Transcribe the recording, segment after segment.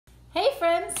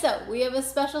friends, so we have a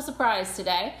special surprise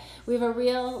today. We have a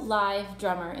real live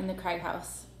drummer in the Craig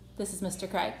house. This is Mr.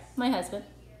 Craig, my husband.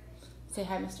 Say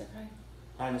hi, Mr. Craig.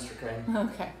 Hi, Mr. Craig.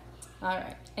 Okay, all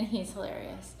right, and he's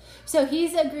hilarious. So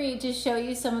he's agreed to show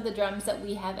you some of the drums that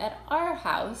we have at our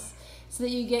house so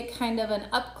that you get kind of an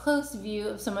up-close view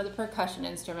of some of the percussion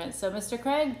instruments. So Mr.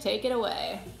 Craig, take it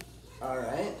away. All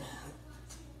right.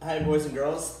 Hi, boys and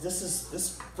girls.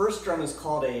 This first drum is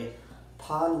called a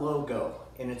Pon Logo,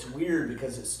 and it's weird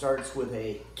because it starts with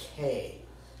a K,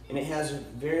 and it has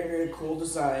very, very cool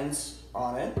designs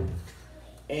on it.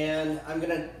 And I'm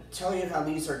gonna tell you how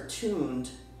these are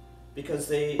tuned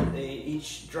because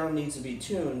each drum needs to be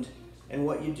tuned. And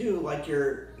what you do, like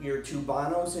your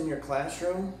tubanos in your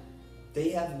classroom,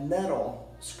 they have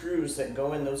metal screws that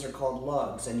go in. Those are called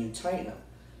lugs, and you tighten them.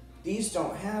 These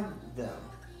don't have them.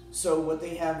 So what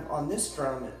they have on this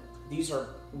drum, these are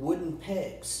wooden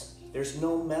pegs. There's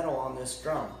no metal on this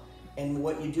drum. And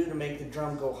what you do to make the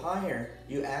drum go higher,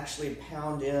 you actually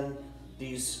pound in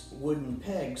these wooden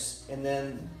pegs, and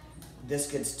then this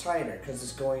gets tighter because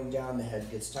it's going down, the head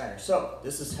gets tighter. So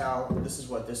this is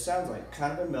what this sounds like,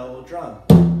 kind of a mellow drum.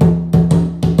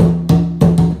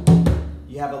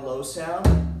 You have a low sound,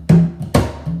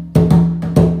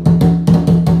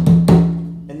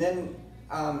 and then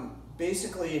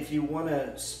basically if you want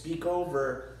to speak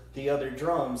over the other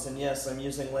drums, and yes, I'm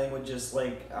using languages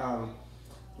like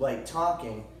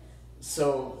talking.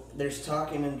 So there's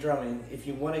talking and drumming. If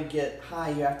you want to get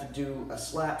high, you have to do a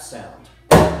slap sound.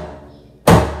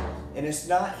 And it's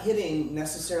not hitting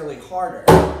necessarily harder.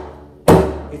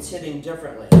 It's hitting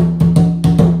differently.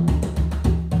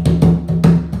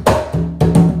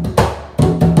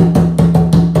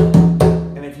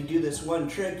 And if you do this one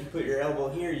trick, you put your elbow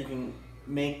here, you can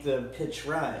make the pitch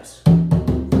rise.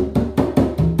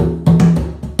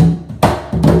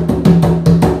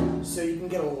 So you can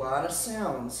get a lot of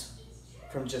sounds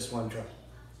from just one drum.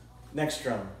 Next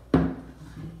drum.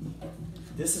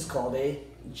 This is called a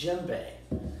djembe.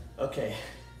 Okay,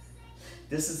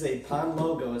 this is a Pon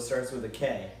Logo, it starts with a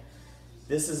K.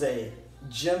 This is a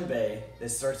djembe that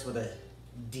starts with a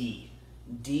D.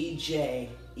 D-J-E-M-B-E.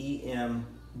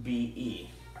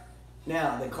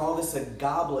 Now, they call this a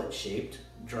goblet-shaped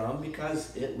drum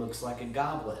because it looks like a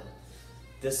goblet.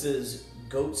 This is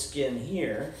goat skin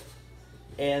here,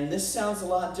 and this sounds a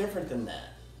lot different than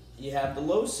that. You have the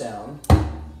low sound.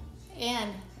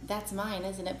 And that's mine,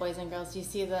 isn't it, boys and girls? Do you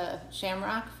see the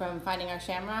shamrock from finding our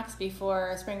shamrocks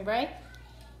before spring break?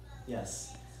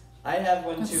 Yes. I have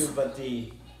one too, but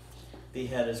the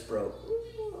head is broke.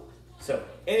 So,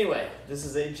 anyway, this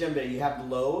is a djembe. You have the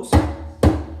lows,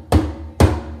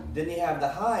 then you have the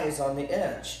highs on the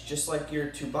edge, just like your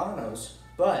tubanos,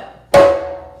 but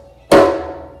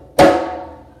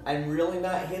I'm really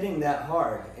not hitting that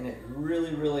hard, and it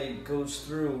really, really goes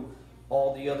through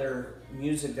all the other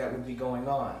music that would be going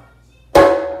on.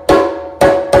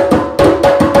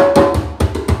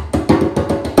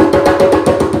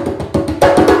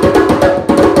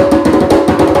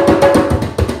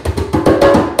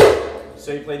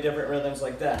 So you play different rhythms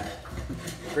like that.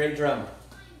 Great drum.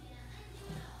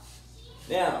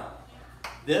 Now,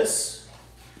 this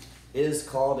is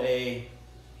called a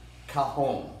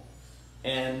cajon.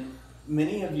 And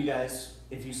many of you guys,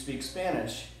 if you speak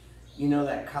Spanish, you know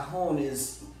that cajon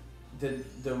is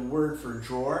the word for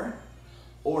drawer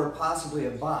or possibly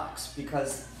a box,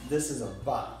 because this is a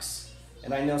box.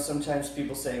 And I know sometimes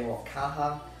people say, well,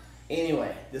 caja.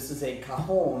 Anyway, this is a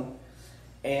cajon,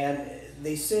 and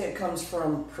they say it comes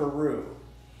from Peru.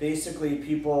 Basically,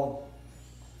 people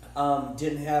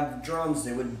didn't have drums.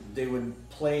 They would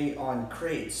play on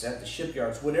crates at the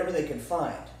shipyards, whatever they could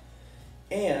find.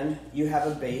 And you have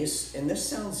a bass, and this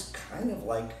sounds kind of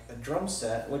like a drum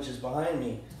set, which is behind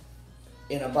me,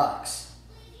 in a box.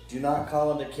 Do not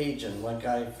call it a Cajun like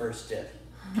I first did.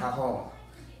 Cajon.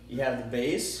 You have the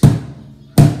bass,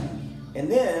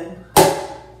 and then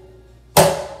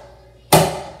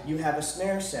you have a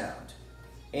snare sound.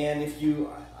 And if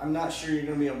I'm not sure you're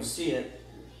going to be able to see it,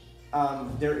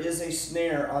 there is a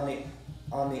snare on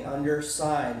the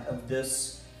underside of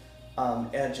this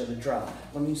edge of the drum.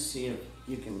 Let me see if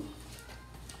you can,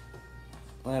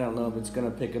 I don't know if it's going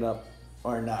to pick it up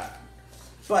or not.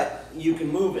 But you can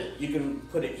move it. You can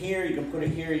put it here, you can put it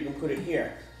here, you can put it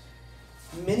here.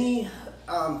 Many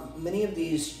of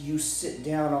these you sit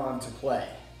down on to play.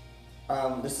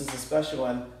 This is a special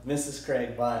one Mrs.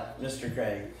 Craig bought Mr.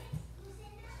 Craig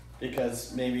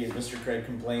because maybe Mr. Craig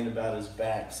complained about his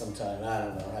back sometime. I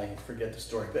don't know, I forget the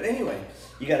story. But anyway,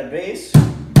 you got a bass,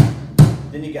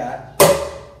 then you got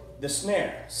the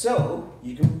snare. So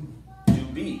you can do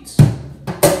beats.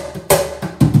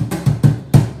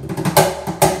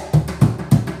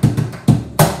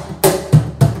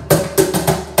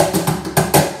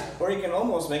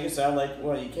 it sound like,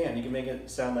 well, you can. You can make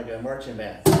it sound like a marching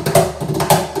band.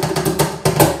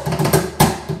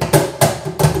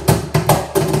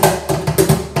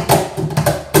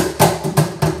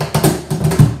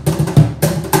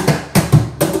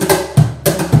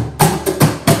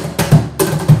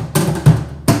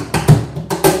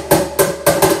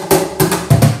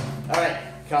 All right,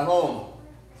 cajon,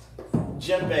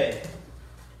 djembe,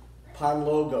 pan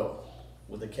logo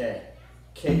with a K.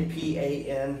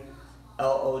 K-P-A-N-L-O-G-O,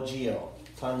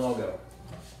 pan logo.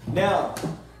 Now,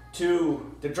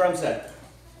 to the drum set.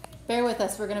 Bear with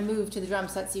us, we're gonna move to the drum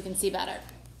set so you can see better.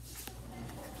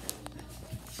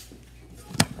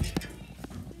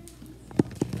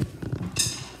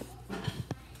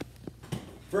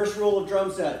 First rule of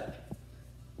drum set,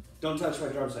 don't touch my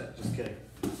drum set, just kidding.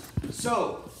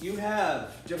 So, you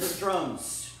have different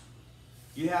drums.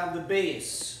 You have the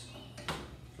bass.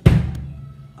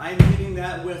 I'm hitting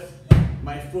that with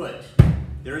my foot.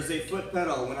 There is a foot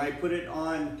pedal. When I put it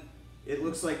on, it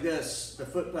looks like this, the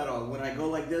foot pedal. When I go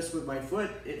like this with my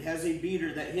foot, it has a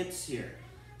beater that hits here.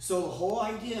 So the whole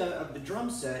idea of the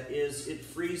drum set is it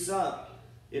frees up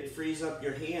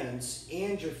your hands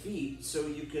and your feet so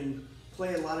you can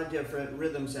play a lot of different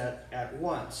rhythms at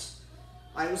once.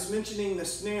 I was mentioning the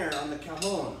snare on the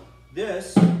cajon.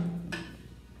 This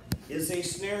is a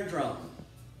snare drum.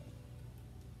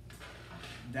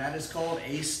 That is called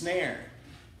a snare.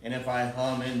 And if I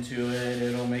hum into it,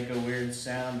 it'll make a weird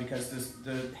sound because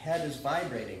the head is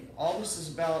vibrating. All this is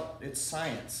about, it's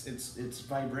science, it's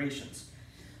vibrations.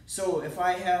 So if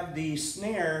I have the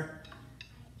snare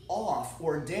off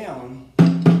or down,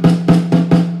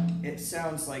 it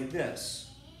sounds like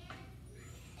this,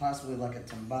 possibly like a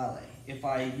timbale. If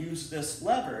I use this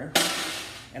lever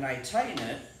and I tighten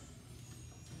it,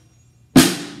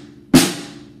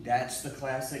 that's the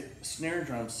classic snare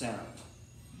drum sound.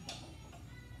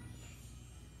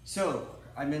 So,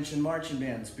 I mentioned marching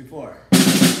bands before.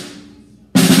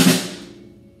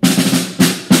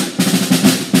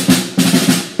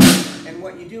 And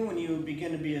what you do when you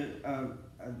begin to be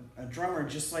a drummer,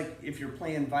 just like if you're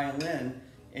playing violin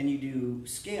and you do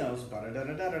scales,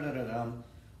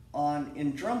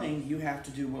 in drumming, you have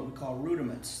to do what we call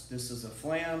rudiments. This is a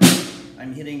flam.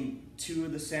 I'm hitting two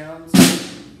of the sounds.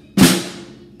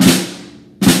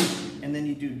 And then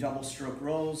you do double stroke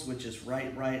rolls, which is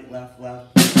right, right, left,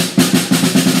 left.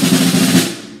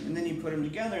 And then you put them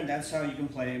together, and that's how you can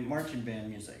play marching band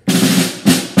music.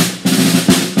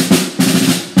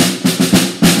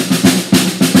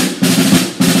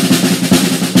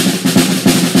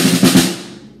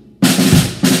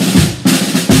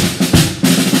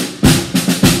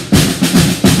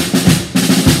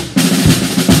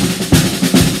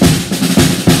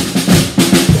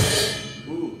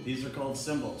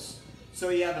 Cymbals. So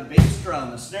you have a bass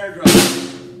drum, a snare drum,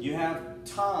 you have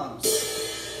toms,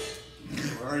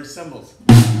 or cymbals.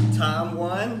 Tom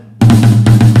 1.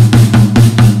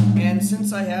 And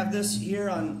since I have this here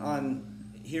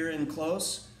here in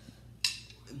close,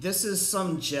 this is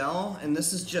some gel, and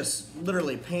this is just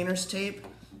literally painter's tape.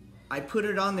 I put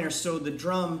it on there so the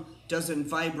drum doesn't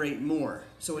vibrate more,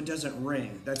 so it doesn't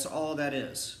ring. That's all that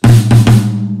is.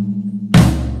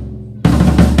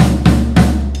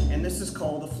 And this is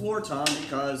called a floor tom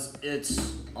because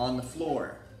it's on the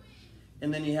floor.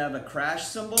 And then you have a crash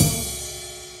cymbal,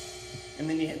 and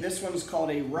then this one's called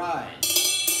a ride.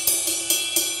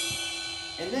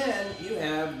 And then you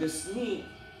have this neat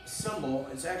cymbal,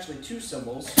 it's actually two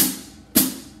cymbals.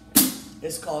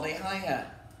 It's called a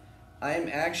hi-hat. I'm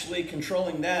actually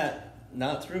controlling that,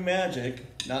 not through magic,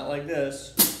 not like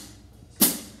this.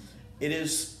 It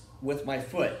is with my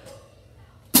foot.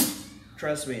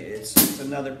 Trust me, it's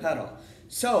another pedal.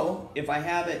 So, if I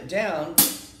have it down,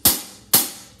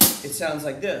 it sounds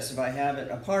like this. If I have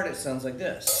it apart, it sounds like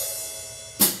this.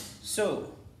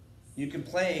 So, you could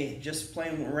play, just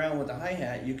playing around with the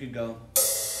hi-hat, you could go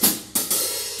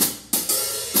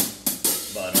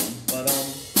ba-dum, ba-dum,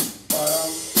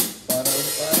 ba-dum, ba-dum,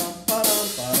 ba-dum, ba-dum,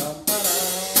 ba-dum, ba-dum,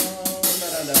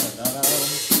 da-da-da-da-da-dum.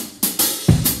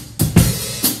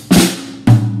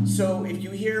 So if you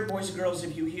hear, boys and girls,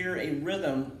 if you hear a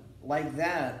rhythm like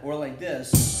that or like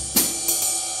this,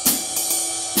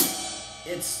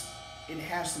 it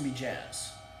has to be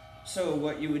jazz. So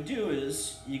what you would do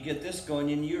is you get this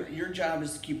going, and your job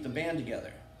is to keep the band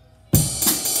together. You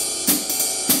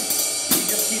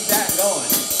just keep that going.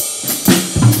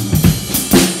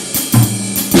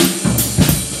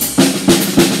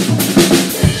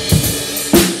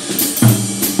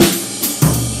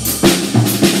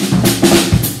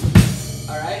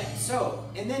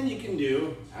 And then you can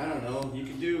do, I don't know, you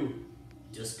can do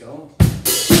disco.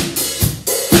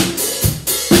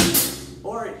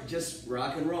 or just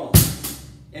rock and roll.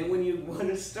 And when you want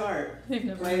to start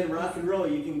playing rock and roll,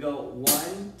 you can go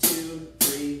 1, 2,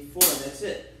 3, 4. That's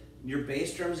it. Your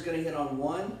bass drum is going to hit on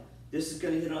 1. This is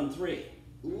going to hit on 3.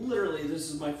 Literally, this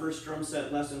is my first drum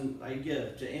set lesson I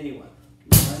give to anyone.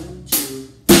 1, 2,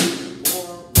 3,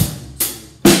 4. 1, 2,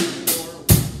 3, 4. 1,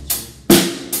 2.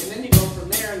 And then you go from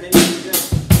there, and then you can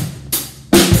just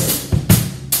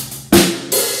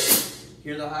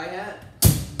hear the hi-hat.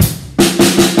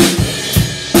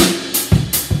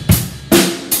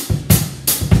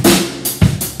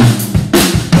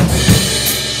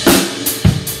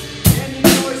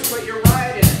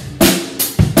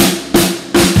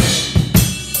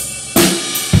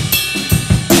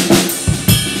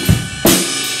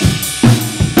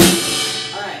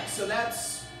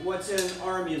 What's in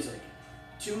our music.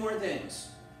 2 more things.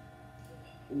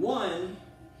 One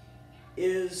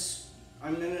is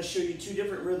I'm going to show you 2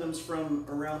 different rhythms from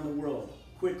around the world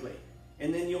quickly,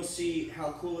 and then you'll see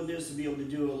how cool it is to be able to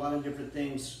do a lot of different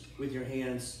things with your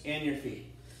hands and your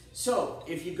feet. So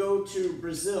if you go to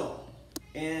Brazil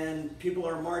and people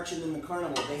are marching in the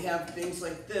carnival, they have things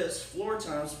like this, floor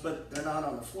toms, but they're not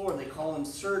on the floor. They call them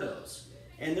surdos,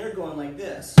 and they're going like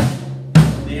this.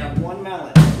 They have 1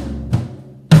 mallet.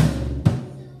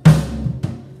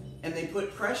 And they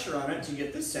put pressure on it to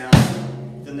get this sound,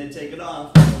 then they take it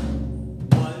off.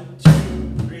 1,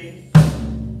 2, 3.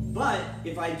 But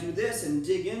if I do this and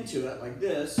dig into it like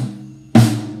this,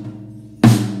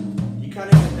 you kind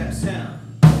of get that sound.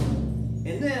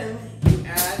 And then you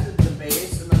add the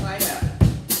bass and the hi-hat.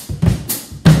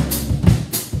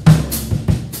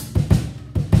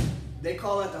 They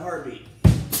call that the heartbeat.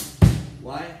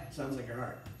 Why? It sounds like your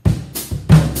heart.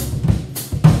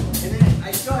 And then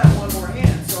I still have 1 more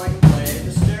hand, so I can play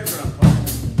the snare drum part.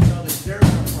 So the snare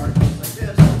drum part goes like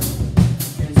this.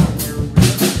 And so there we go.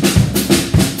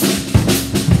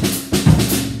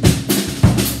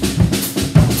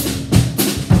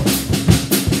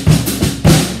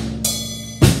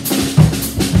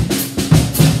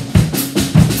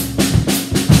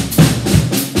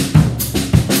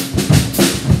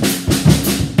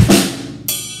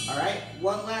 Alright,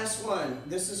 one last one.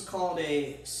 This is called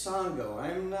a songo.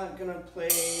 I'm not going to play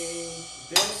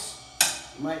this.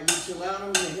 It might be too loud.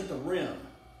 I'm going to hit the rim.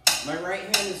 My right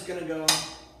hand is going to go.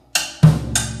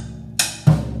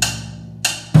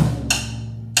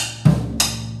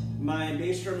 My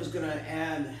bass drum is going to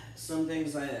add some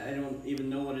things I don't even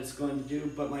know what it's going to do.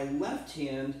 But my left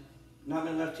hand, not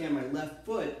my left hand, my left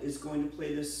foot is going to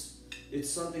play this. It's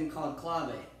something called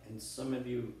clave. And some of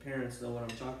you parents know what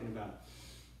I'm talking about.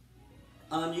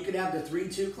 You could have the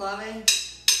 3-2 clave,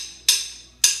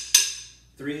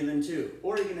 3 and then 2,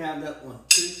 or you can have that 1,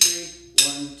 2,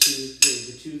 3, 1, 2,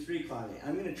 3, the 2, 3 clave.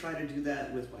 I'm going to try to do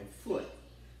that with my foot,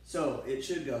 so it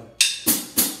should go.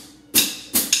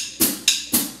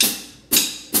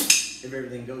 If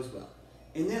everything goes well,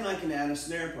 and then I can add a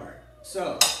snare part.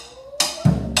 So,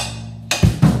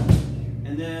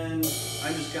 and then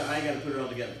I got to put it all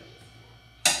together.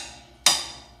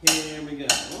 Here we go.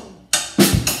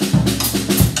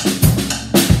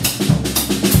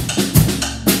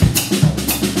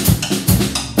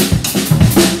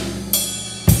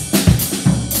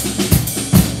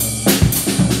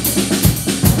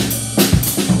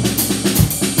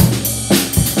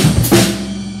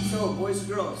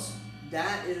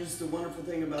 That is the wonderful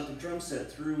thing about the drum set.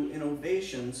 Through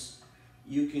innovations,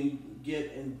 you can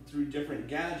get, and through different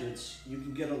gadgets, you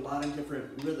can get a lot of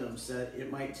different rhythms that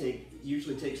it might take,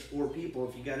 usually takes 4 people.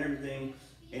 If you got everything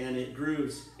and it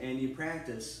grooves and you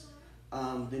practice,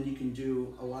 then you can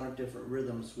do a lot of different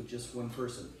rhythms with just 1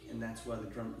 person. And that's why the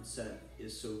drum set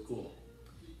is so cool.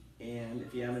 And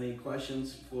if you have any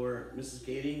questions for Mrs.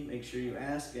 Katie, make sure you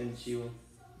ask, and she will,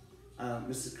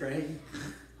 Mrs. Craig,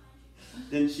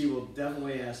 then she will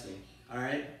definitely ask me. All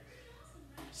right?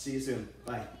 See you soon.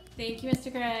 Bye. Thank you,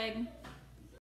 Mr. Craig.